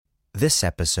This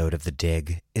episode of The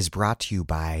Dig is brought to you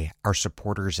by our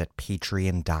supporters at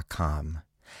Patreon.com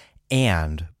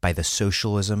and by the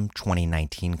Socialism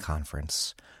 2019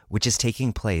 conference, which is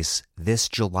taking place this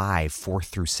July 4th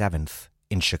through 7th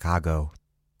in Chicago.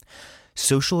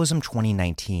 Socialism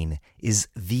 2019 is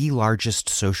the largest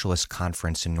socialist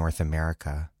conference in North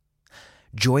America.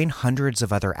 Join hundreds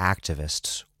of other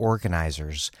activists,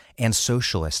 organizers, and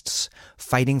socialists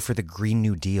fighting for the Green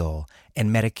New Deal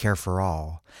and Medicare for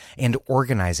All, and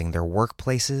organizing their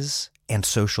workplaces and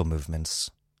social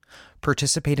movements.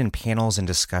 Participate in panels and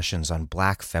discussions on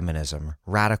Black feminism,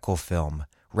 radical film,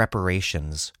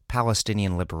 reparations,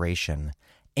 Palestinian liberation,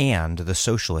 and the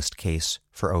socialist case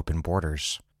for open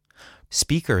borders.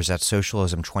 Speakers at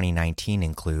Socialism 2019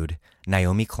 include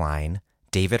Naomi Klein,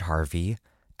 David Harvey,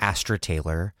 Astra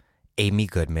Taylor, Amy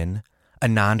Goodman,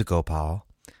 Anand Gopal,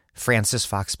 Francis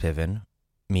Fox Piven,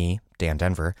 me, Dan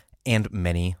Denver, and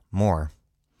many more.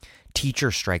 Teacher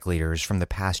strike leaders from the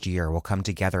past year will come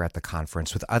together at the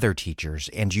conference with other teachers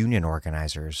and union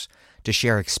organizers to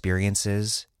share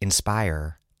experiences,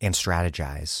 inspire, and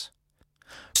strategize.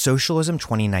 Socialism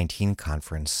 2019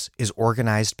 conference is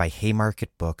organized by Haymarket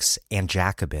Books and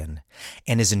Jacobin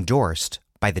and is endorsed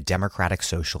by the Democratic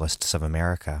Socialists of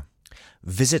America.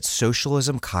 Visit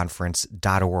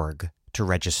socialismconference.org to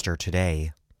register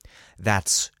today.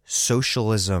 That's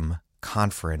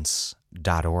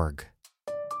socialismconference.org.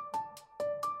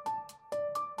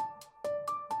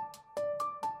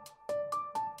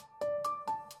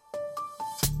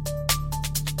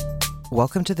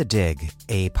 Welcome to The Dig,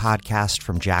 a podcast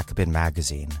from Jacobin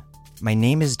Magazine. My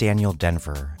name is Daniel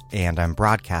Denver, and I'm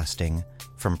broadcasting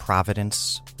from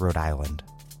Providence, Rhode Island.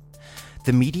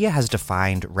 The media has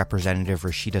defined Representative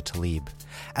Rashida Tlaib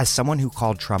as someone who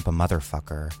called Trump a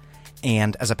motherfucker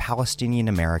and as a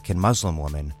Palestinian-American Muslim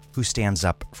woman who stands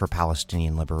up for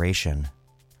Palestinian liberation.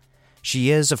 She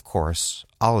is, of course,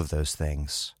 all of those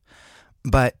things.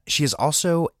 But she is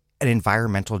also an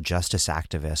environmental justice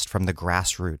activist from the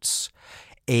grassroots,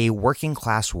 a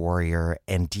working-class warrior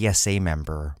and DSA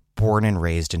member born and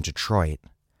raised in Detroit,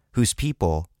 whose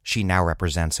people she now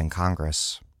represents in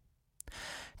Congress.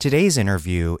 Today's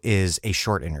interview is a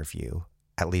short interview,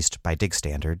 at least by Dig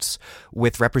standards,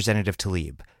 with Representative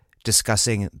Tlaib,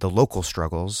 discussing the local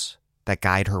struggles that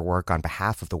guide her work on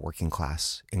behalf of the working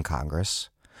class in Congress,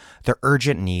 the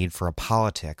urgent need for a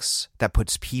politics that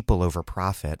puts people over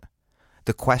profit,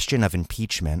 the question of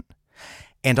impeachment,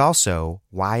 and also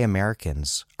why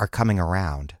Americans are coming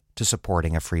around to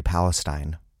supporting a free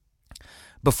Palestine.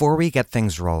 Before we get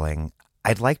things rolling,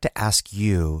 I'd like to ask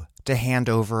you to hand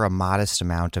over a modest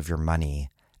amount of your money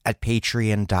at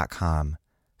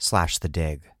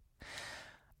patreon.com/thedig.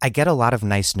 I get a lot of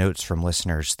nice notes from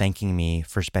listeners thanking me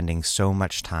for spending so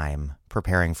much time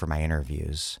preparing for my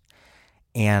interviews.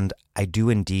 And I do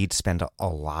indeed spend a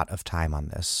lot of time on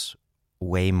this,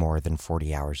 way more than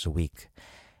 40 hours a week.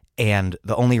 And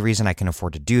the only reason I can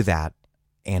afford to do that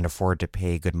and afford to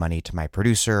pay good money to my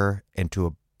producer and to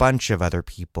a bunch of other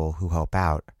people who help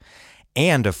out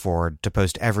and afford to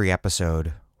post every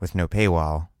episode with no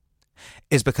paywall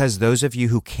is because those of you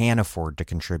who can afford to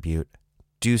contribute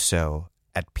do so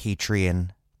at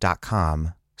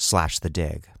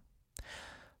patreon.com/thedig.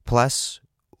 Plus,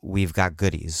 we've got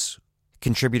goodies.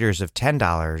 Contributors of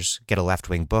 $10 get a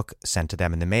left-wing book sent to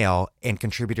them in the mail, and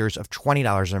contributors of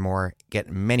 $20 or more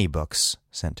get many books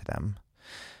sent to them.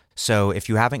 So if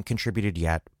you haven't contributed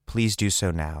yet, please do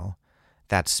so now.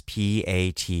 That's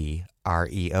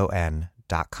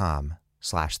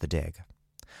patreon.com/thedig.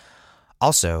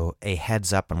 Also, a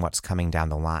heads up on what's coming down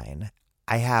the line.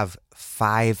 I have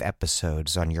 5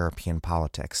 episodes on European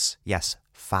politics. Yes,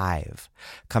 5,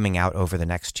 coming out over the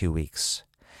next 2 weeks.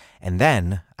 And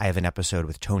then I have an episode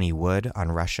with Tony Wood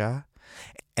on Russia,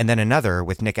 and then another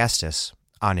with Nick Estes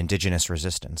on indigenous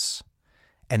resistance.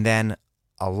 And then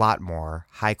a lot more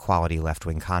high-quality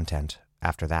left-wing content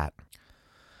after that.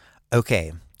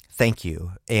 Okay, thank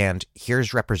you. And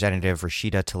here's Representative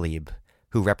Rashida Tlaib,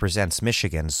 who represents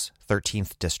Michigan's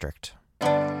 13th District.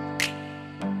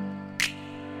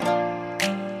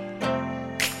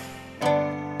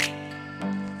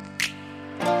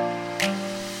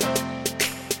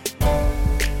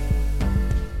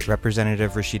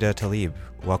 Representative Rashida Tlaib,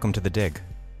 welcome to The Dig.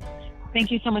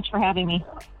 Thank you so much for having me.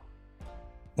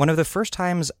 One of the first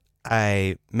times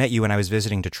I met you when I was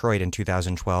visiting Detroit in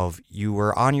 2012, you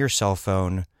were on your cell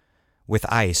phone with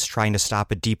ICE trying to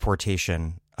stop a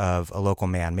deportation of a local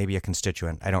man, maybe a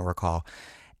constituent, I don't recall.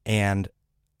 And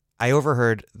I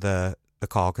overheard the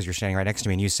call because you're standing right next to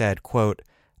me, and you said, quote,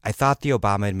 "I thought the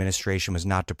Obama administration was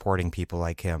not deporting people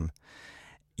like him."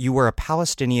 You were a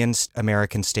Palestinian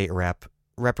American state rep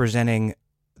representing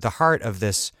the heart of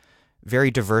this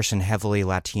very diverse and heavily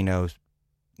Latino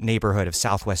neighborhood of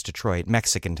Southwest Detroit,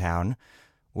 Mexican Town,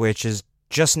 which is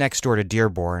just next door to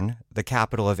Dearborn, the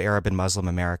capital of Arab and Muslim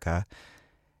America.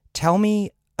 Tell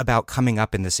me about coming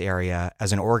up in this area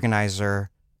as an organizer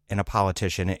and a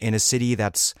politician in a city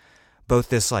that's both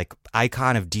this like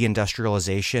icon of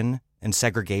deindustrialization and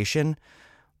segregation,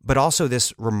 but also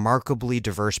this remarkably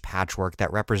diverse patchwork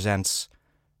that represents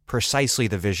precisely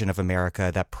the vision of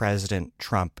America that President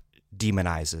Trump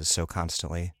demonizes so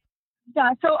constantly.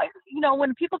 Yeah, so,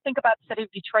 when people think about the city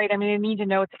of Detroit, I mean, they need to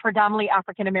know it's a predominantly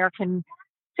African-American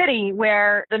city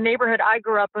where the neighborhood I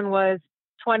grew up in was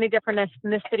 20 different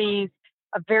ethnicities,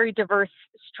 a very diverse,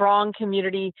 strong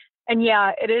community. And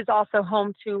yeah, it is also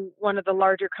home to one of the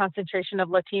larger concentration of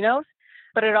Latinos,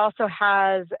 but it also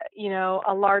has,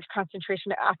 a large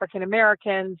concentration of African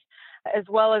Americans, as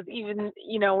well as even,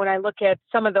 when I look at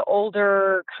some of the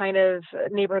older kind of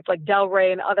neighborhoods like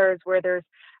Delray and others where there's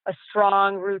a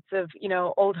strong roots of,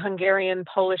 old Hungarian,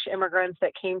 Polish immigrants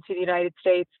that came to the United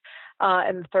States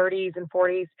in the 30s and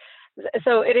 40s.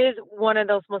 So it is one of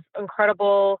those most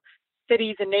incredible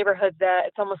cities and neighborhoods that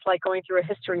it's almost like going through a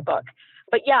history book.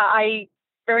 But yeah, I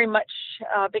very much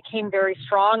became very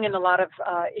strong in a lot of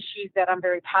issues that I'm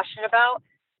very passionate about,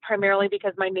 primarily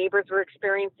because my neighbors were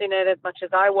experiencing it as much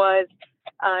as I was.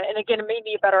 And again, it made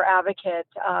me a better advocate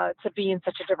to be in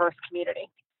such a diverse community.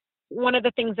 One of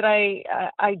the things that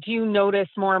I do notice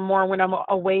more and more when I'm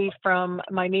away from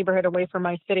my neighborhood, away from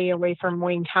my city, away from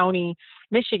Wayne County,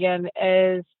 Michigan,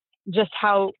 is just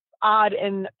how odd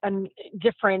and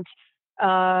different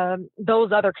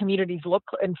those other communities look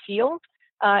and feel.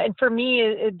 And for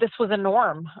me, this was a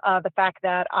norm. The fact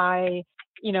that I,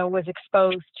 was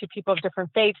exposed to people of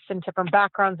different faiths and different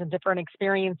backgrounds and different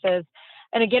experiences.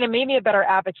 And again, it made me a better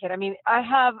advocate. I mean, I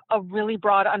have a really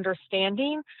broad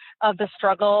understanding of the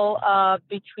struggle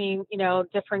between,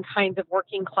 different kinds of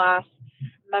working class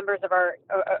members of our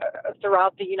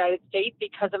throughout the United States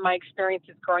because of my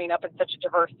experiences growing up in such a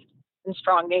diverse and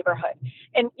strong neighborhood.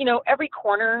 And, every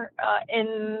corner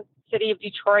in city of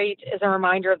Detroit is a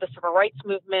reminder of the civil rights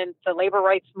movement, the labor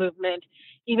rights movement.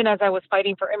 Even as I was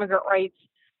fighting for immigrant rights,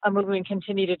 a movement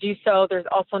continue to do so. There's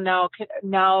also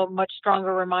now much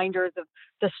stronger reminders of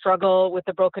the struggle with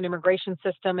the broken immigration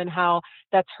system and how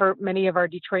that's hurt many of our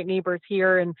Detroit neighbors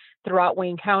here and throughout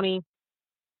Wayne County.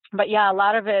 But yeah, a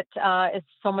lot of it is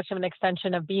so much of an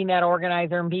extension of being that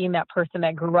organizer and being that person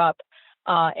that grew up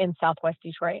in Southwest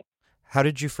Detroit. How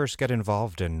did you first get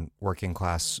involved in working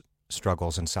class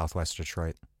struggles in Southwest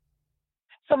Detroit?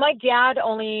 So my dad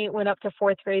only went up to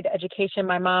fourth grade education,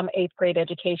 my mom eighth grade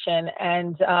education,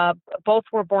 and both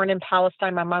were born in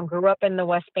Palestine. My mom grew up in the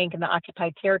West Bank and the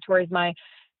occupied territories. My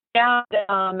dad,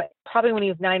 probably when he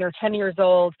was 9 or 10 years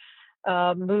old,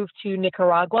 moved to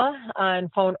Nicaragua and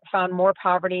found more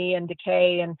poverty and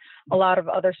decay and a lot of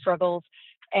other struggles.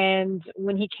 And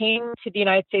when he came to the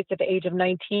United States at the age of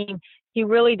 19, he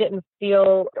really didn't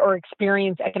feel or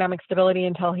experience economic stability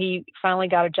until he finally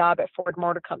got a job at Ford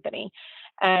Motor Company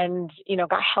and,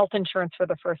 got health insurance for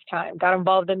the first time, got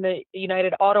involved in the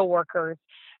United Auto Workers.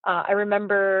 I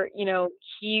remember,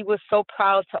 he was so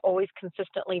proud to always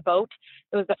consistently vote.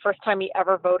 It was the first time he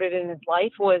ever voted in his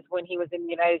life was when he was in the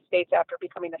United States after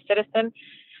becoming a citizen.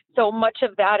 So much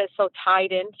of that is so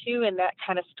tied into in that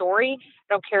kind of story.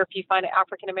 I don't care if you find an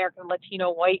African-American,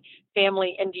 Latino, white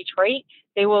family in Detroit,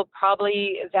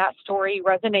 that story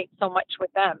resonates so much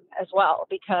with them as well,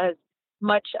 because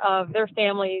much of their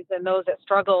families and those that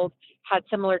struggled had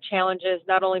similar challenges,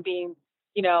 not only being,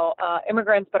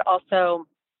 immigrants, but also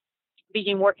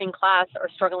being working class or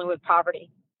struggling with poverty.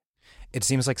 It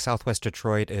seems like Southwest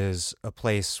Detroit is a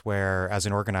place where, as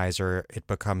an organizer, it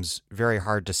becomes very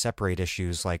hard to separate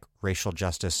issues like racial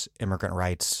justice, immigrant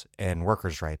rights, and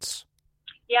workers' rights.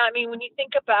 Yeah, I mean, when you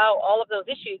think about all of those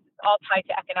issues, it's all tied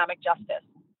to economic justice.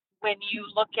 When you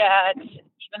look at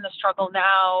even the struggle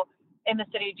now in the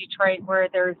city of Detroit, where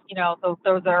there's,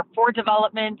 those are for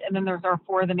development and then those are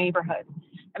for the neighborhood.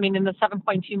 I mean, in the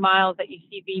 7.2 miles that you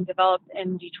see being developed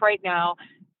in Detroit now,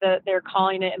 they're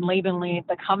calling it and labeling it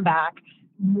the comeback.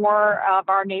 More of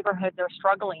our neighborhoods are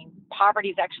struggling.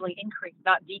 Poverty's actually increased,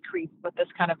 not decreased with this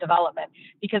kind of development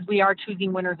because we are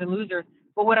choosing winners and losers.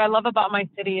 But what I love about my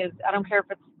city is I don't care if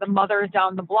it's the mothers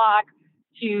down the block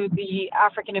to the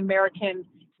African-American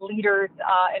leaders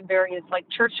in various like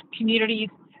church communities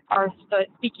are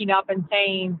speaking up and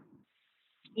saying,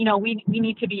 we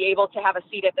need to be able to have a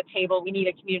seat at the table. We need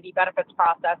a community benefits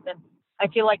process. And I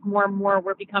feel like more and more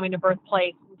we're becoming a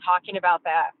birthplace and talking about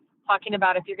that, talking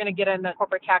about if you're going to get in the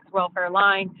corporate tax welfare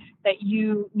line, that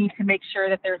you need to make sure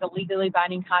that there's a legally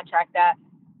binding contract that,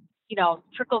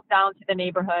 trickles down to the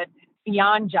neighborhood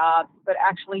beyond jobs, but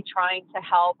actually trying to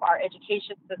help our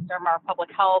education system, our public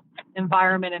health,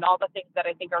 environment, and all the things that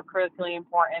I think are critically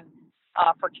important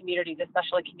for communities,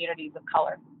 especially communities of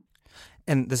color.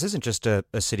 And this isn't just a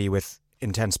city with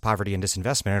intense poverty and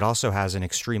disinvestment. It also has an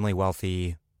extremely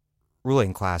wealthy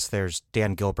ruling class. There's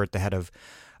Dan Gilbert, the head of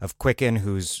Quicken,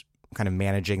 who's kind of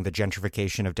managing the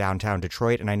gentrification of downtown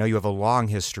Detroit. And I know you have a long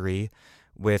history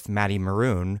with Matty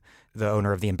Maroon, the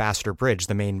owner of the Ambassador Bridge,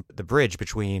 the bridge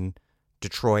between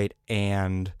Detroit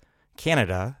and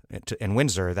Canada and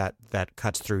Windsor that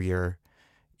cuts through your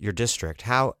district.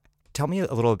 Tell me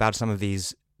a little about some of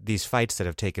these fights that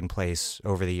have taken place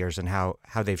over the years and how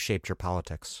they've shaped your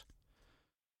politics.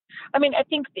 I mean, I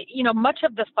think much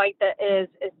of the fight that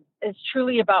is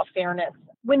truly about fairness.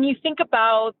 When you think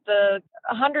about the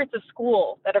hundreds of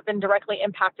schools that have been directly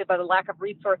impacted by the lack of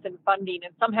resource and funding,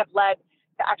 and some have led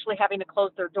to actually having to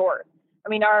close their doors. I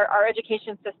mean, our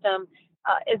education system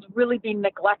is really being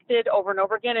neglected over and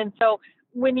over again. And so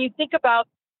when you think about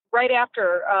right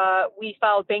after we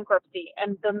filed bankruptcy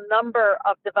and the number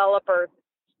of developers,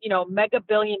 mega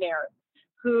billionaires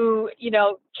who,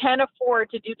 can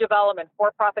afford to do development,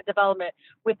 for-profit development,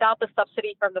 without the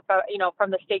subsidy from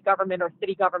the state government or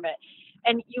city government.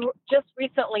 And you just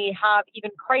recently have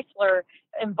even Chrysler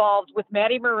involved with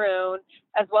Matty Maroon,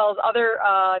 as well as other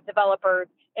developers,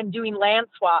 in doing land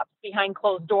swaps behind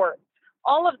closed doors.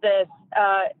 All of this,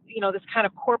 this kind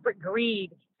of corporate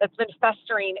greed that's been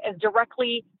festering is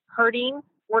directly hurting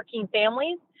working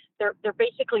families. They're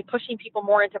basically pushing people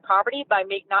more into poverty by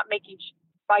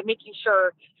making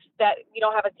sure that we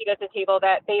don't have a seat at the table,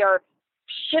 that they are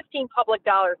shifting public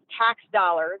dollars, tax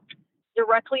dollars,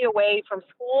 directly away from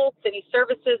schools, city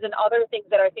services, and other things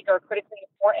that I think are critically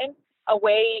important,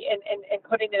 away and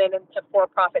putting it into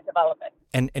for-profit development.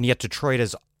 And yet Detroit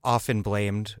is often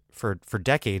blamed for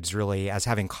decades, really, as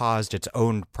having caused its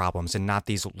own problems and not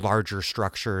these larger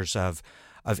structures of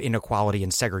inequality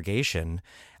and segregation.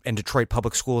 And Detroit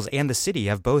public schools and the city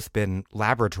have both been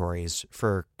laboratories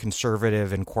for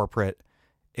conservative and corporate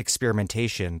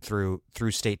experimentation through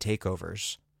state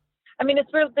takeovers. I mean,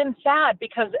 it's really been sad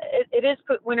because it is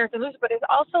put winners and losers, but it's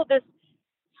also this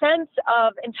sense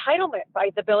of entitlement by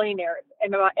the billionaires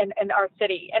in our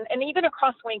city and even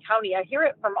across Wayne County. I hear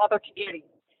it from other communities.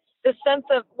 This sense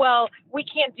of, well, we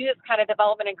can't do this kind of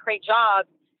development and create jobs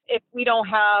if we don't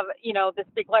have, this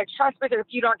big, large tax base, or if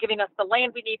you aren't giving us the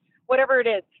land we need, whatever it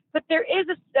is. But there is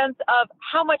a sense of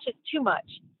how much is too much.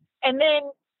 And then,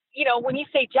 when you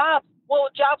say jobs, well,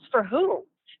 jobs for who?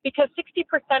 Because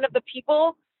 60% of the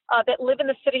people that live in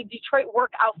the city of Detroit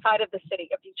work outside of the city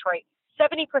of Detroit.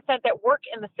 70% that work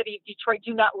in the city of Detroit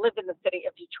do not live in the city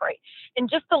of Detroit. And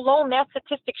just alone, that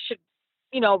statistic should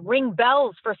ring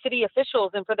bells for city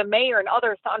officials and for the mayor and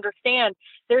others to understand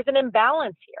there's an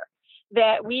imbalance here,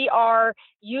 that we are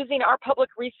using our public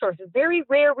resources, very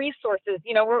rare resources.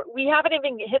 We haven't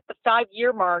even hit the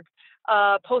 5-year mark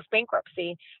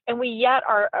post-bankruptcy, and we yet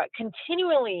are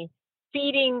continually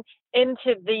feeding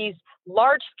into these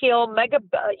large-scale mega,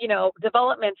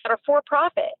 developments that are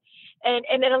for-profit.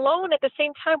 And then alone, at the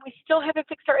same time, we still haven't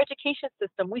fixed our education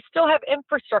system. We still have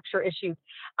infrastructure issues.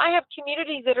 I have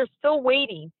communities that are still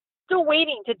waiting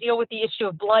to deal with the issue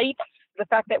of blight, the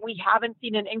fact that we haven't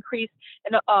seen an increase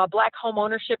in Black home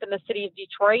ownership in the city of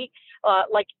Detroit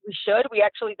like we should.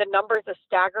 The numbers are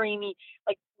staggering.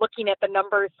 Like looking at the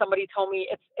numbers, somebody told me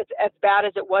it's as bad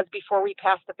as it was before we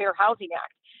passed the Fair Housing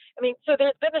Act. I mean, so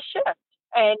there's been a shift,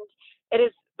 and it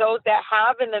is those that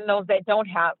have and then those that don't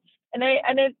have. And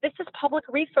this is public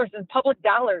resources, public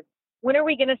dollars. When are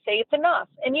we going to say it's enough?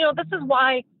 And, this is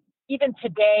why even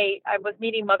today I was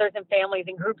meeting mothers and families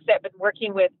and groups that have been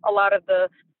working with a lot of the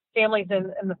families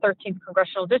in the 13th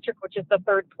Congressional District, which is the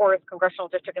third poorest congressional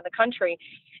district in the country.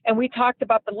 And we talked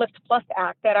about the Lift Plus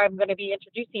Act that I'm going to be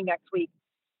introducing next week.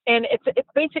 And it's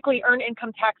basically earned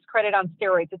income tax credit on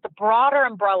steroids. It's a broader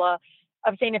umbrella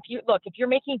of saying, if you're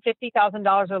making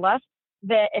 $50,000 or less,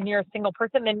 and you're a single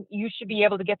person, then you should be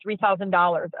able to get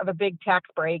 $3,000 of a big tax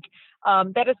break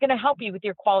that is going to help you with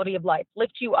your quality of life,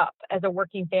 lift you up as a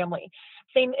working family.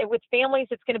 Same with families,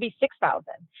 it's going to be $6,000.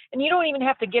 And you don't even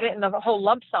have to get it in the whole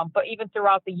lump sum, but even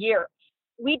throughout the year.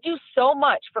 We do so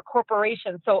much for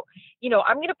corporations. So,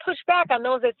 I'm going to push back on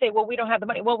those that say, well, we don't have the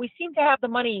money. Well, we seem to have the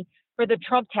money for the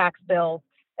Trump tax bill.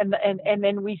 And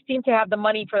then we seem to have the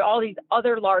money for all these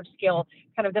other large scale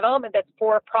kind of development that's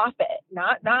for profit,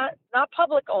 not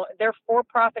public owned. They're for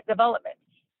profit development.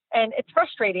 And it's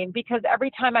frustrating because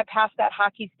every time I pass that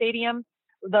hockey stadium,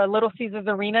 the Little Caesars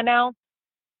Arena now,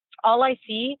 all I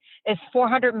see is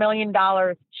 $400 million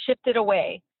shifted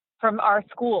away from our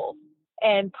schools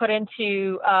and put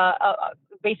into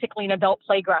basically an adult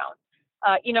playground.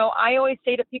 I always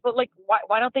say to people, like,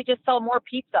 why don't they just sell more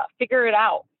pizza? Figure it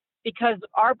out. Because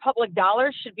our public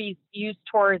dollars should be used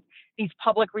towards these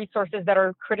public resources that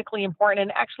are critically important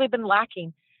and actually been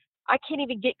lacking. I can't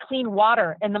even get clean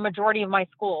water in the majority of my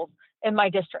schools in my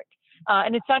district.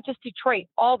 And it's not just Detroit.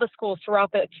 All the schools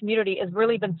throughout the community has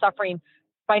really been suffering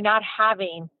by not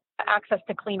having access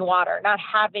to clean water, not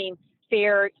having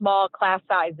fair small class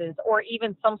sizes, or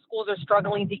even some schools are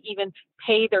struggling to even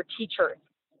pay their teachers.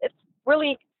 It's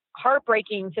really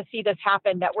heartbreaking to see this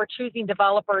happen, that we're choosing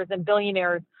developers and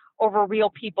billionaires over real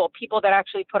people that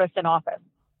actually put us in office.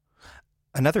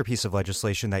 Another piece of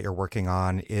legislation that you're working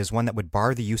on is one that would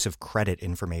bar the use of credit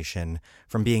information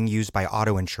from being used by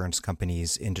auto insurance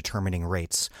companies in determining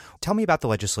rates. Tell me about the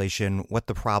legislation, what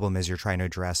the problem is you're trying to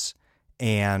address,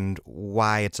 and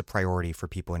why it's a priority for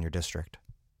people in your district.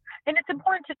 And it's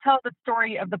important to tell the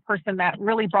story of the person that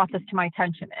really brought this to my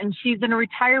attention. And she's a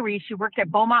retiree. She worked at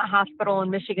Beaumont Hospital in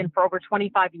Michigan for over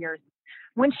 25 years.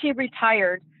 When she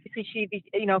retired, she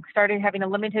started having a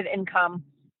limited income.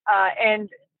 And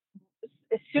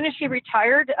as soon as she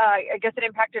retired, I guess it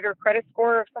impacted her credit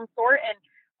score of some sort. And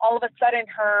all of a sudden,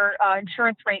 her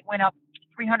insurance rate went up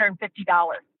 $350.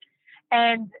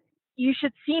 And you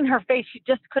should see in her face, she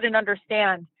just couldn't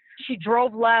understand. She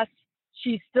drove less.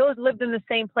 She still lived in the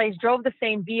same place, drove the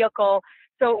same vehicle.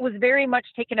 So it was very much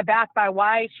taken aback by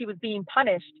why she was being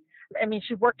punished. I mean,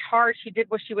 she worked hard. She did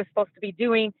what she was supposed to be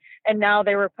doing. And now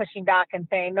they were pushing back and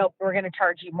saying, nope, we're going to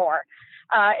charge you more.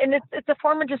 And it's a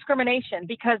form of discrimination,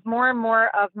 because more and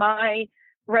more of my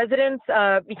residents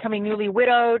becoming newly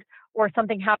widowed, or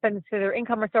something happens to their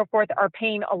income or so forth, are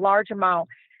paying a large amount.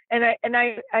 And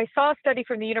I saw a study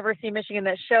from the University of Michigan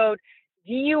that showed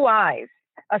DUIs.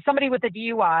 Somebody with a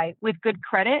DUI with good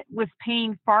credit was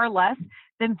paying far less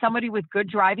than somebody with good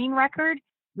driving record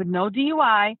with no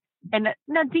DUI and a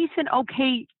decent,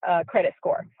 okay credit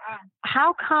score.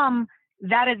 How come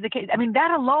that is the case? I mean,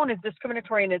 that alone is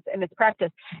discriminatory in its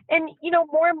practice. And,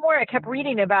 more and more I kept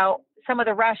reading about some of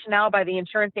the rationale by the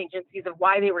insurance agencies of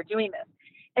why they were doing this.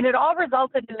 And it all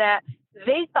resulted in that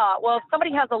they thought, well, if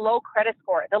somebody has a low credit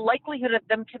score, the likelihood of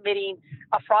them committing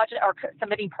a fraudulent or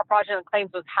submitting fraudulent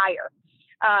claims was higher.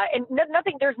 And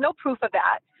there's no proof of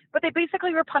that, but they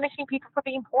basically were punishing people for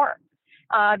being poor.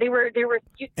 They were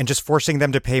and just forcing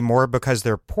them to pay more because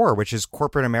they're poor, which is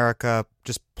corporate America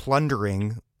just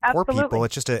plundering poor people.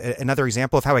 It's just another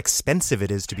example of how expensive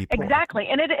it is to be poor. Exactly.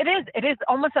 And it is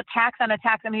almost a tax on a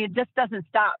tax. I mean, it just doesn't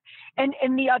stop. And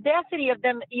the audacity of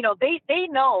them, they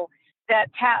know that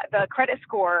the credit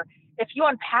score, if you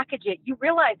unpackage it, you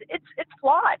realize it's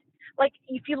flawed. Like,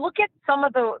 if you look at some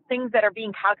of the things that are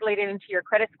being calculated into your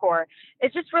credit score,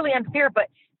 it's just really unfair. But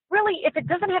really, if it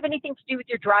doesn't have anything to do with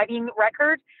your driving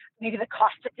record, maybe the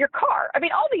cost of your car, I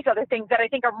mean, all these other things that I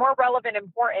think are more relevant and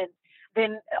important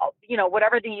than,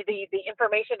 whatever the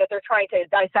information that they're trying to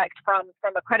dissect from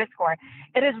a credit score,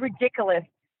 it is ridiculous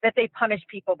that they punish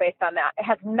people based on that. It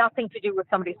has nothing to do with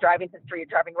somebody's driving history or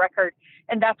driving record.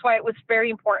 And that's why it was very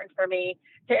important for me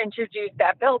to introduce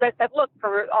that bill that said, look,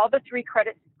 for all the three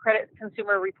credit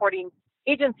consumer reporting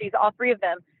agencies, all three of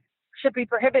them should be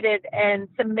prohibited in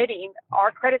submitting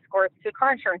our credit scores to the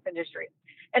car insurance industry.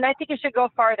 And I think it should go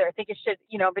farther. I think it should,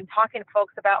 I've been talking to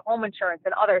folks about home insurance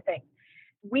and other things.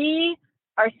 We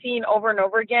are seeing over and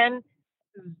over again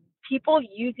people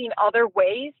using other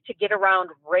ways to get around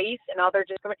race and other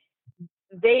discrimination.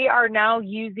 They are now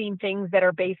using things that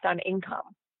are based on income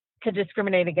to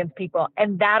discriminate against people.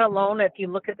 And that alone, if you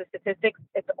look at the statistics,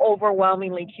 it's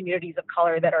overwhelmingly communities of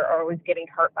color that are always getting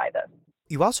hurt by this.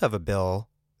 You also have a bill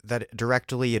that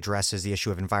directly addresses the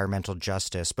issue of environmental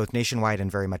justice, both nationwide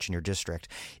and very much in your district.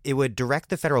 It would direct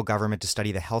the federal government to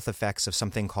study the health effects of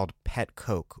something called pet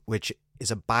coke, which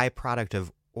is a byproduct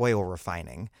of oil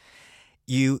refining.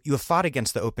 You have fought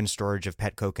against the open storage of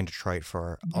pet coke in Detroit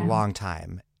for a long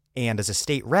time. And as a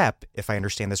state rep, if I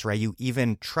understand this right, you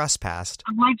even trespassed.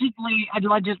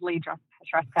 Allegedly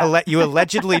trespassed. You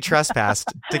allegedly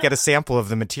trespassed to get a sample of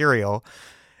the material.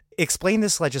 Explain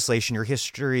this legislation, your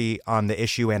history on the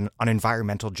issue, and on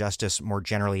environmental justice more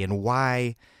generally, and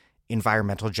why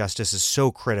environmental justice is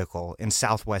so critical in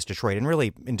Southwest Detroit and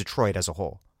really in Detroit as a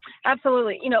whole.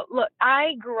 Absolutely. Look,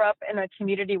 I grew up in a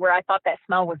community where I thought that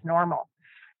smell was normal.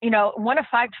 1 of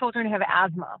 5 children have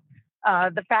asthma.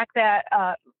 The fact that,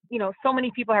 so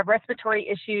many people have respiratory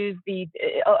issues,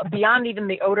 beyond even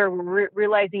the odor,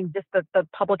 realizing just the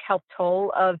public health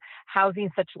toll of housing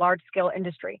such large-scale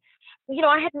industry.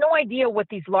 I had no idea what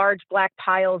these large black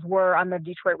piles were on the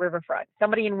Detroit riverfront.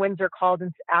 Somebody in Windsor called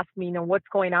and asked me, what's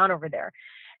going on over there?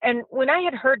 And when I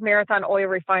had heard Marathon Oil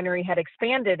Refinery had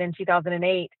expanded in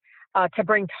 2008 to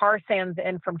bring tar sands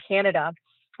in from Canada,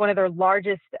 one of their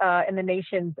largest in the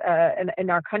nation's, in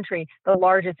our country, the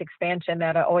largest expansion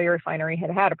that an oil refinery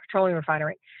had, a petroleum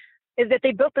refinery, is that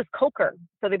they built this coker.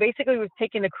 So they basically was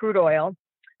taking the crude oil,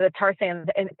 the tar sands,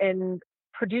 and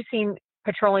producing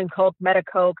petroleum coke,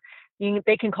 Metacoke.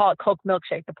 They can call it Coke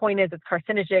milkshake. The point is it's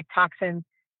carcinogenic, toxins.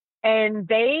 And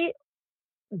they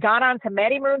got onto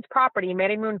Matty Maroon's property.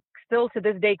 Matty Maroon still to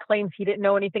this day claims he didn't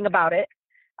know anything about it,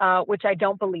 which I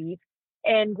don't believe.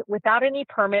 And without any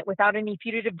permit, without any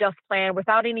fugitive dust plan,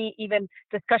 without any even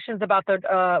discussions about the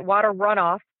water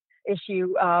runoff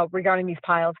issue regarding these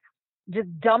piles, just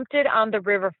dumped it on the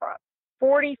riverfront,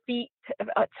 40 feet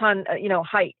a ton,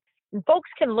 height. And folks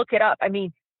can look it up. I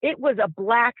mean, it was a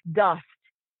black dust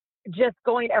just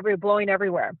blowing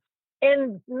everywhere.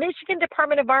 And Michigan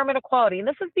Department of Environmental Quality, and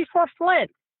this is before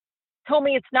Flint, told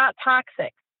me it's not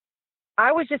toxic.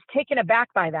 I was just taken aback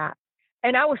by that.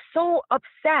 And I was so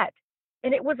upset.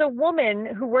 And it was a woman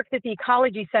who worked at the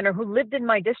Ecology Center who lived in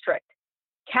my district,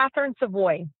 Catherine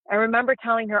Savoy. I remember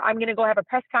telling her, I'm going to go have a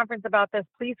press conference about this.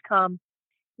 Please come.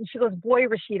 And she goes, boy,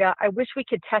 Rashida, I wish we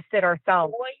could test it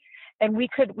ourselves. And we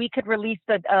could release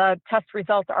the test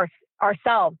results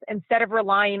ourselves instead of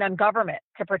relying on government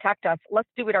to protect us. Let's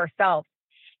do it ourselves.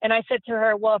 And I said to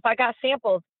her, well, if I got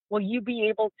samples, will you be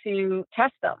able to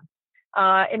test them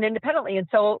and independently? And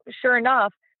so sure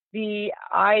enough,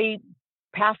 I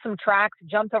passed some tracks,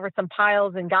 jumped over some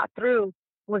piles and got through,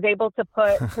 was able to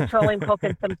put petroleum coke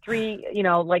in some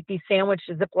like these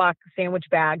Ziploc sandwich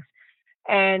bags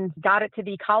and got it to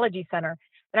the Ecology Center.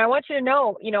 And I want you to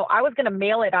know, I was going to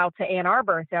mail it out to Ann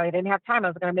Arbor. So I didn't have time. I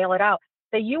was going to mail it out.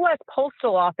 The U.S.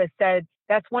 Postal Office said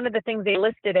that's one of the things they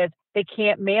listed as they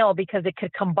can't mail because it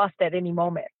could combust at any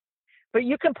moment. But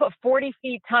you can put 40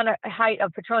 feet ton of height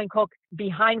of petroleum coke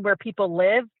behind where people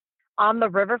live on the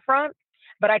riverfront,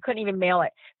 but I couldn't even mail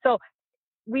it. So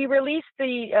we released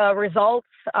the results.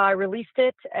 I released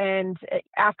it. And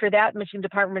after that, Michigan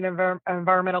Department of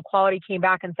Environmental Quality came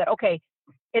back and said, okay,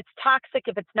 it's toxic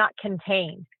if it's not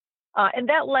contained. And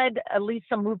that led at least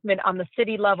some movement on the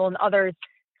city level and others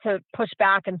to push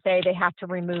back and say they have to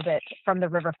remove it from the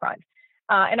riverfront.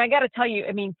 And I got to tell you,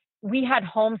 I mean, we had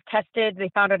homes tested.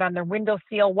 They found it on their window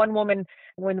seal. One woman,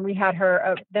 when we had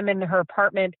them in her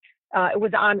apartment, it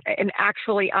was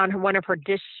actually on one of her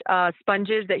dish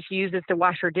sponges that she uses to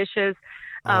wash her dishes.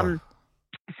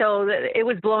 So it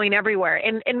was blowing everywhere.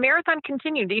 And Marathon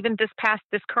continued, even this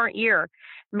current year.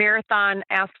 Marathon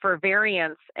asked for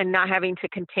variance and not having to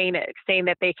contain it, saying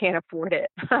that they can't afford it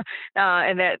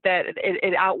and that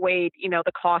it outweighed,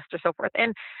 the cost or so forth.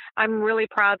 And I'm really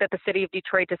proud that the city of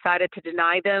Detroit decided to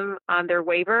deny them on their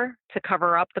waiver to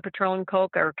cover up the petroleum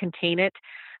coke or contain it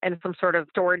in some sort of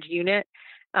storage unit.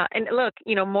 And look,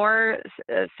 more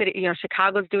city,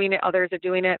 Chicago's doing it, others are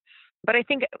doing it. But I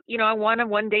think, I want to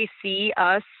one day see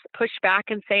us push back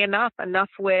and say enough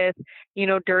with,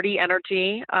 dirty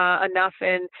energy, enough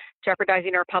in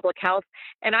jeopardizing our public health.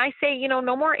 And I say,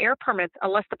 no more air permits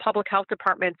unless the public health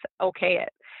departments okay it.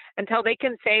 Until they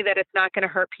can say that it's not going to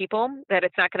hurt people, that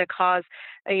it's not going to cause,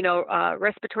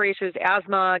 respiratory issues,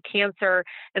 asthma, cancer.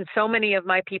 And so many of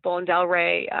my people in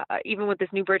Delray, even with this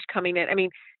new bridge coming in,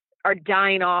 are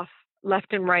dying off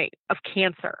left and right of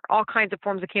cancer, all kinds of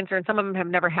forms of cancer. And some of them have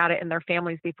never had it in their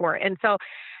families before. And so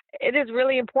it is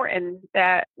really important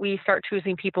that we start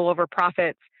choosing people over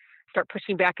profits, start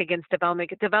pushing back against development.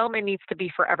 Development needs to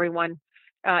be for everyone.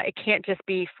 It can't just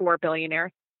be for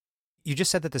billionaires. You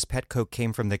just said that this pet coke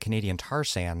came from the Canadian tar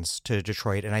sands to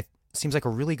Detroit. And it seems like a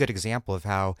really good example of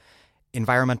how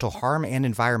environmental harm and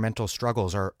environmental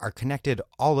struggles are connected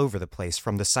all over the place,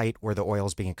 from the site where the oil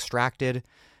is being extracted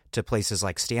to places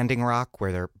like Standing Rock,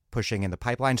 where they're pushing in the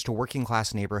pipelines, to working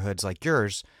class neighborhoods like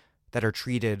yours that are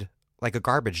treated like a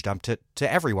garbage dump to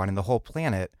everyone in the whole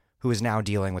planet who is now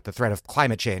dealing with the threat of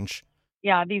climate change.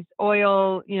 Yeah, these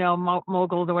oil,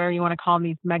 moguls, or whatever you want to call them,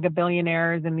 these mega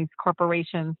billionaires and these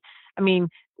corporations.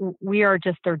 We are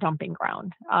just their dumping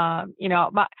ground.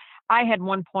 But I had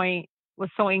one point was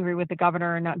so angry with the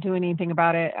governor and not doing anything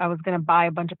about it. I was going to buy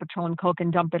a bunch of petroleum coke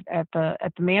and dump it at the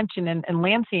mansion in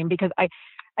Lansing, because I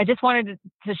just wanted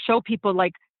to show people,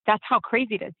 like, that's how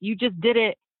crazy it is. You just did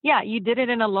it. Yeah, you did it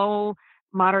in a low,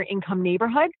 moderate income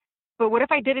neighborhood. But what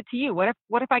if I did it to you? What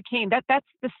if I came? That's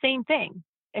the same thing.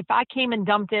 If I came and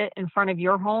dumped it in front of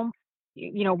your home,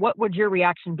 what would your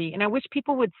reaction be? And I wish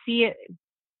people would see it,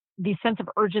 the sense of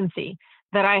urgency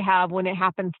that I have when it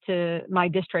happens to my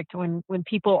district, when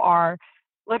people are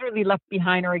literally left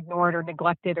behind or ignored or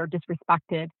neglected or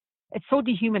disrespected. It's so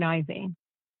dehumanizing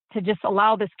to just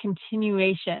allow this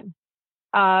continuation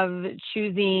of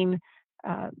choosing,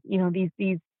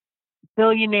 these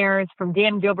billionaires from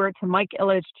Dan Gilbert to Mike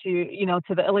Ilitch to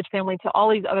the Ilitch family to all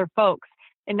these other folks.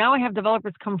 And now I have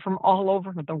developers come from all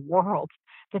over the world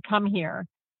to come here.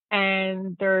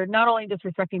 And they're not only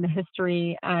disrespecting the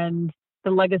history and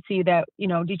the legacy that,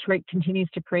 Detroit continues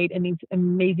to create in these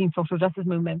amazing social justice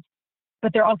movements,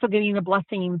 but they're also getting the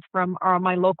blessings from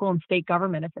my local and state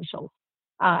government officials.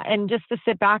 And just to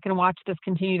sit back and watch this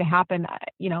continue to happen,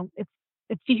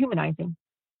 it's dehumanizing.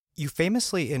 You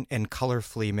famously and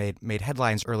colorfully made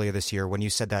headlines earlier this year when you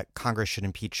said that Congress should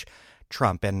impeach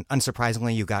Trump. And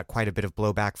unsurprisingly, you got quite a bit of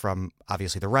blowback from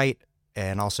obviously the right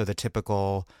and also the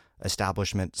typical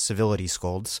establishment civility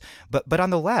scolds. But on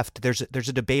the left, there's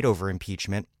a debate over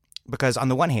impeachment because on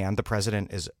the one hand, the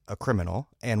president is a criminal,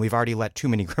 and we've already let too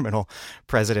many criminal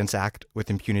presidents act with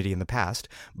impunity in the past.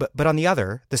 But on the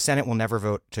other, the Senate will never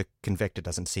vote to convict, it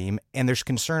doesn't seem. And there's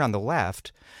concern on the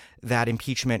left that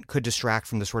impeachment could distract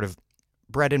from the sort of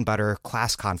bread and butter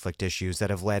class conflict issues that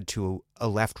have led to a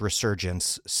left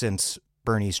resurgence since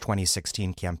Bernie's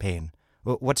 2016 campaign.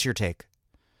 What's your take?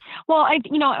 Well, I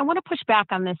want to push back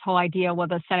on this whole idea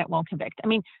whether the Senate won't convict. I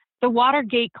mean, the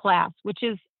Watergate class, which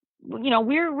is,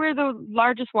 we're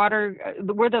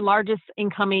the largest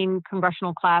incoming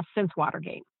congressional class since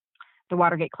Watergate, the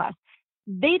Watergate class.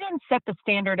 They didn't set the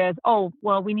standard as,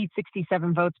 we need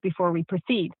 67 votes before we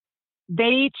proceed.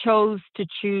 They chose to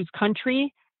choose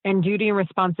country and duty and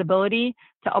responsibility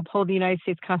to uphold the United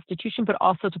States Constitution, but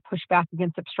also to push back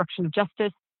against obstruction of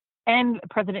justice and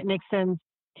President Nixon's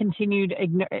continued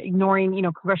ignoring,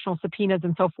 congressional subpoenas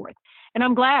and so forth. And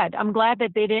I'm glad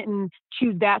that they didn't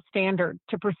choose that standard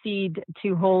to proceed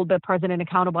to hold the president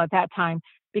accountable at that time,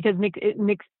 because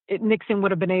Nixon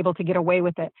would have been able to get away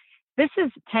with it. This is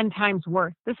 10 times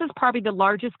worse. This is probably the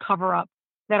largest cover-up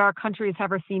that our country has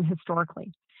ever seen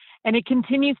historically. And it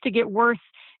continues to get worse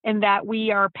in that we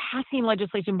are passing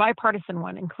legislation, bipartisan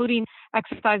one, including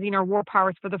exercising our war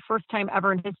powers for the first time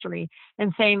ever in history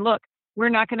and saying, look, we're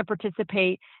not going to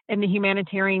participate in the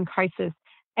humanitarian crisis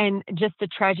and just the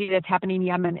tragedy that's happening in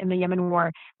Yemen, in the Yemen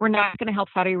war. We're not going to help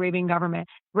Saudi Arabian government.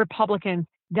 Republicans,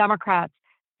 Democrats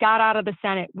got out of the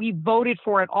Senate. We voted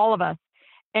for it, all of us.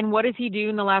 And what does he do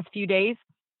in the last few days?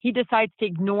 He decides to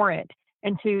ignore it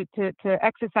and to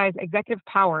exercise executive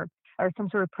power or some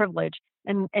sort of privilege.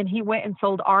 And he went and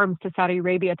sold arms to Saudi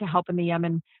Arabia to help in the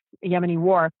Yemeni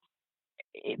war.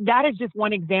 That is just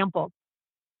one example.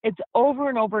 It's over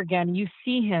and over again. You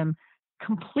see him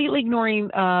completely ignoring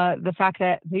the fact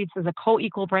that this is a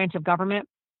co-equal branch of government.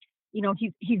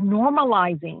 He's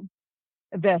normalizing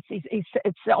this.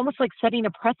 It's almost like setting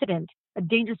a precedent, a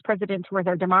dangerous precedent towards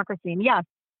our democracy. And yes,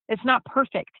 it's not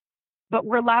perfect, but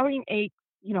we're allowing a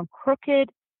crooked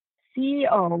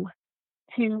CEO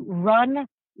to run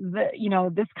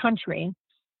this country.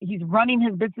 He's running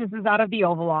his businesses out of the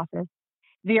Oval Office.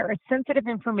 There is sensitive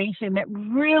information that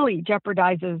really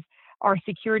jeopardizes our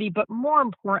security, but more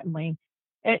importantly,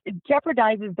 it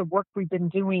jeopardizes the work we've been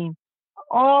doing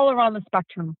all around the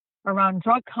spectrum, around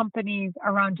drug companies,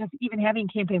 around just even having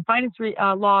campaign finance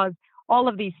laws, all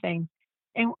of these things.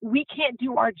 And we can't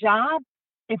do our job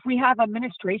if we have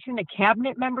administration, the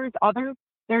cabinet members, others,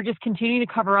 they're just continuing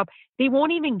to cover up. They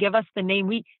won't even give us the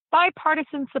name.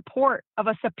 Bipartisan support of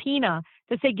a subpoena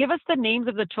to say, give us the names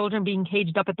of the children being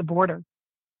caged up at the border.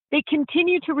 They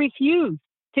continue to refuse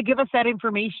to give us that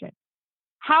information.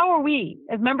 How are we,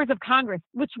 as members of Congress,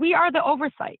 which we are the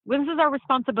oversight, this is our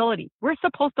responsibility. We're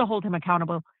supposed to hold him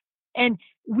accountable. And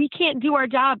we can't do our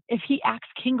job if he acts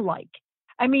king-like.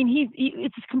 I mean,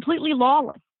 it's completely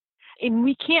lawless. And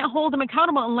we can't hold him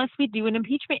accountable unless we do an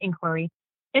impeachment inquiry.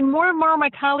 And more of my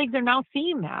colleagues are now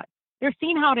seeing that. They're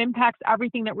seeing how it impacts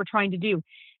everything that we're trying to do.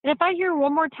 And if I hear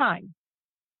one more time,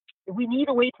 we need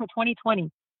to wait till 2020.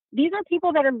 These are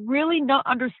people that are really not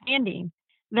understanding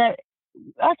that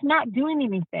us not doing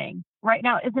anything right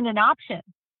now isn't an option.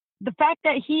 The fact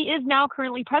that he is now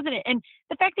currently president and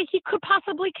the fact that he could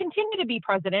possibly continue to be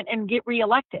president and get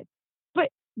reelected. But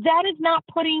that is not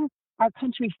putting our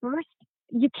country first.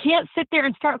 You can't sit there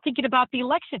and start thinking about the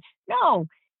election. No,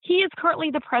 he is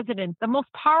currently the president, the most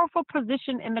powerful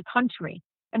position in the country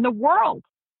and the world.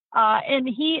 And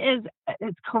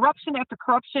it's corruption after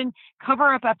corruption,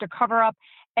 cover up after cover up.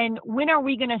 And when are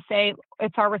we going to say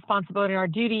it's our responsibility and our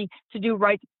duty to do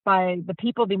right by the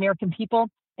people, the American people,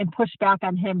 and push back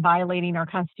on him violating our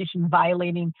Constitution,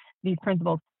 violating these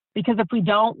principles? Because if we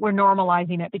don't, we're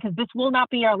normalizing it. Because this will not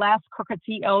be our last crooked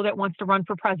CEO that wants to run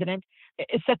for president.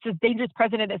 It sets this dangerous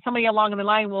precedent that somebody along the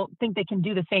line will think they can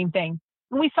do the same thing.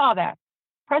 And we saw that.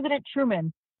 President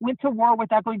Truman went to war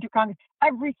without going through Congress.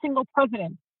 Every single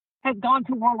president has gone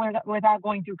to war without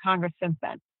going through Congress since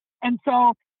then. And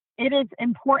so it is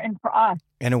important for us.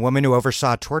 And a woman who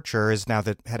oversaw torture is now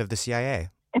the head of the CIA.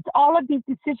 It's all of these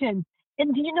decisions.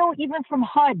 And do you know, even from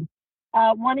HUD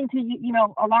wanting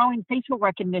to, allowing facial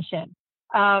recognition,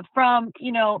 from,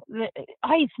 the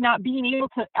ICE not being able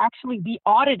to actually be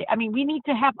audited. I mean, we need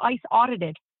to have ICE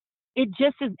audited. It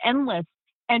just is endless.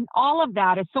 And all of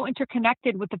that is so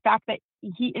interconnected with the fact that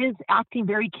he is acting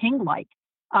very king-like,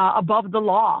 above the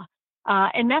law.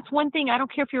 And that's one thing. I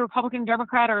don't care if you're Republican,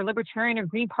 Democrat, or Libertarian, or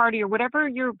Green Party, or whatever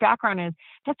your background is.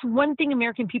 That's one thing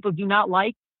American people do not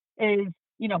like is,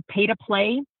 pay to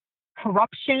play,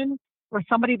 corruption, or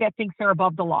somebody that thinks they're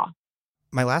above the law.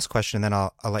 My last question, then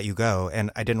I'll let you go. And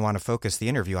I didn't want to focus the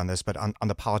interview on this, but on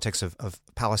the politics of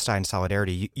Palestine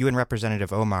solidarity. You and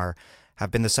Representative Omar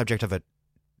have been the subject of a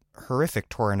horrific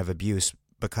torrent of abuse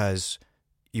because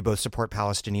you both support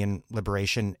Palestinian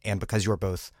liberation and because you're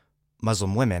both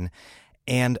Muslim women.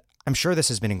 And I'm sure this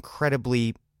has been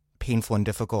incredibly painful and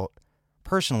difficult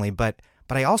personally, but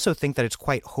I also think that it's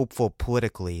quite hopeful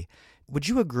politically. Would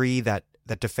you agree that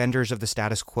defenders of the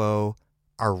status quo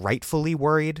are rightfully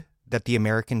worried that the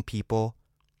American people,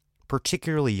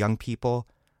 particularly young people,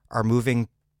 are moving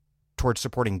towards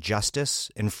supporting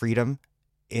justice and freedom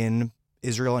in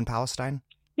Israel and Palestine?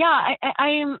 Yeah, I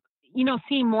am,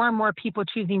 seeing more and more people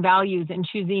choosing values and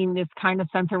choosing this kind of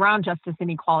sense around justice and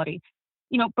equality.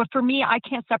 But for me, I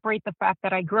can't separate the fact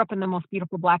that I grew up in the most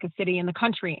beautiful, blackest city in the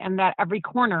country, and that every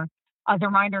corner is a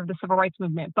reminder of the civil rights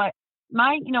movement. But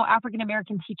my,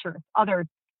 African-American teachers, others,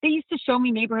 they used to show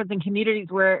me neighborhoods and communities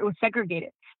where it was segregated,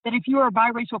 that if you were a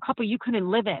biracial couple, you couldn't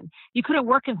live in, you couldn't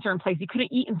work in certain places, you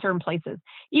couldn't eat in certain places.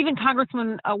 Even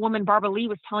Congresswoman Barbara Lee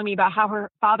was telling me about how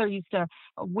her father used to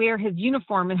wear his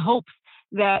uniform in hopes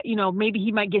that, maybe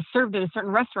he might get served at a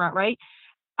certain restaurant, right?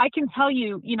 I can tell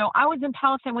you, I was in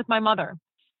Palestine with my mother,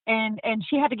 and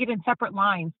she had to get in separate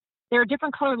lines. There are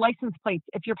different colored license plates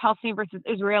if you're Palestinian versus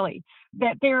Israeli.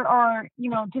 That there are,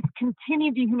 just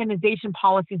continued dehumanization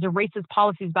policies or racist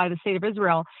policies by the state of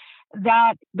Israel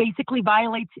that basically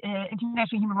violates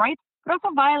international human rights, but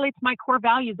also violates my core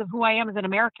values of who I am as an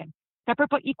American. Separate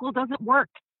but equal doesn't work.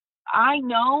 I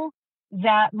know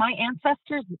that my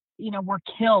ancestors, were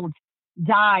killed,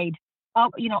 died,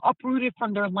 uprooted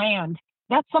from their land.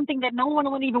 That's something that no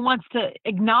one even wants to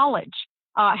acknowledge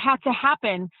had to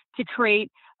happen to create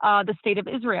the state of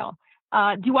Israel.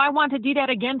 Do I want to do that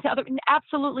again to others?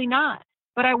 Absolutely not.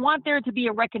 But I want there to be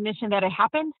a recognition that it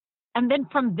happened. And then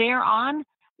from there on,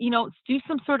 do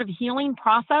some sort of healing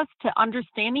process to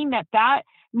understanding that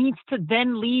needs to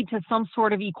then lead to some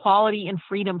sort of equality and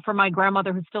freedom for my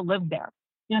grandmother who still lived there.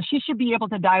 She should be able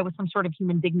to die with some sort of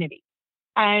human dignity.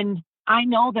 And I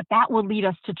know that will lead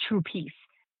us to true peace,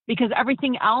 because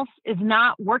everything else is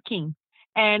not working.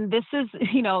 And this is,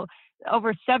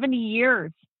 over 70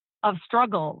 years of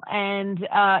struggle. And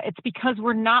it's because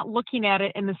we're not looking at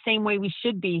it in the same way we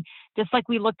should be, just like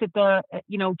we looked at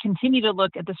continue to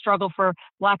look at the struggle for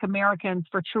Black Americans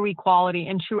for true equality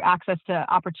and true access to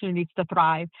opportunities to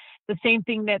thrive. The same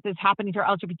thing that is happening to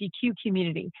our LGBTQ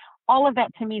community. All of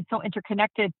that to me is so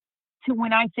interconnected to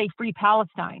when I say free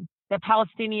Palestine, that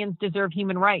Palestinians deserve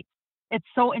human rights. It's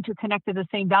so interconnected, the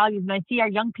same values. And I see our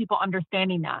young people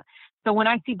understanding that. So when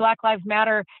I see Black Lives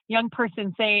Matter young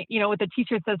person say, with the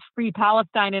t-shirt says free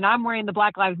Palestine, and I'm wearing the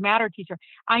Black Lives Matter t-shirt,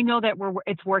 I know that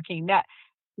it's working, that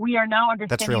we are now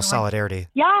understanding. That's real solidarity.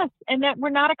 Yes. And that we're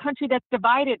not a country that's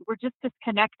divided. We're just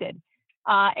disconnected.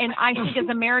 And I think as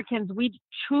Americans, we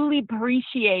truly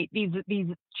appreciate these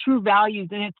true values.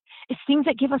 And it's things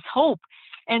that give us hope.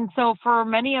 And so for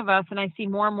many of us, and I see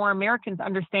more and more Americans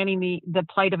understanding the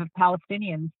plight of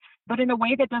Palestinians, but in a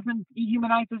way that doesn't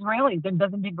dehumanize Israelis and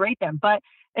doesn't degrade them, but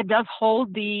it does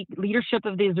hold the leadership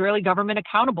of the Israeli government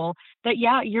accountable that,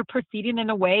 you're proceeding in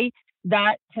a way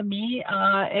that, to me,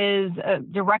 is a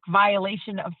direct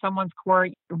violation of someone's core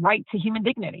right to human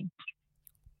dignity.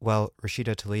 Well,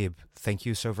 Rashida Tlaib, thank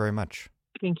you so very much.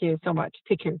 Thank you so much.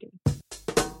 Take care, Dave.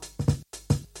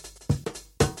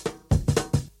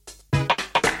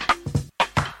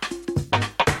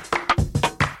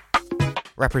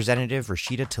 Representative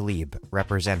Rashida Tlaib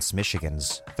represents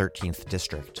Michigan's 13th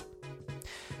District.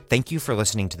 Thank you for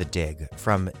listening to The Dig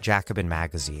from Jacobin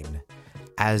Magazine.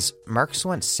 As Marx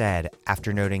once said,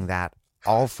 after noting that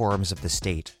all forms of the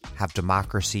state have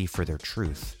democracy for their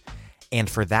truth, and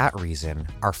for that reason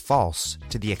are false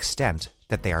to the extent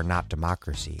that they are not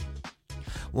democracy.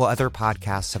 While other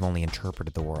podcasts have only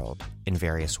interpreted the world in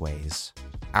various ways,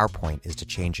 our point is to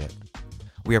change it.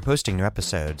 We are posting new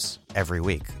episodes every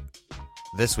week.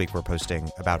 This week we're posting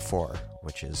about 4,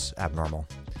 which is abnormal.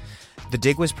 The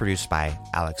Dig was produced by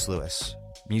Alex Lewis.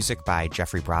 music by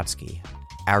Jeffrey Brodsky.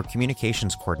 Our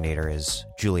communications coordinator is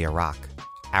Julia Rock.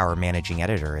 Our managing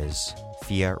editor is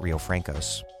Thea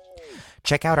Riofrancos.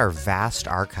 Check out our vast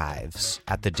archives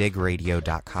at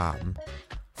thedigradio.com.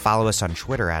 Follow us on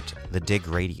Twitter at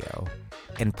thedigradio.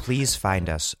 And please find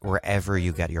us wherever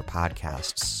you get your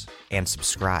podcasts and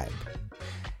subscribe.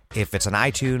 If it's on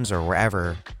iTunes or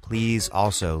wherever, please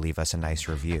also leave us a nice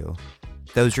review.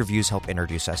 Those reviews help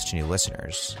introduce us to new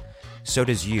listeners. So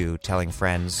does you telling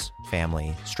friends,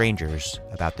 family, strangers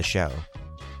about the show.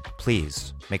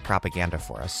 Please make propaganda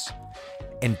for us.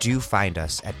 And do find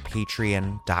us at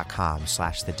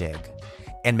patreon.com/thedig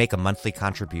and make a monthly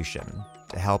contribution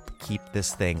to help keep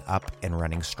this thing up and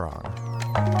running strong.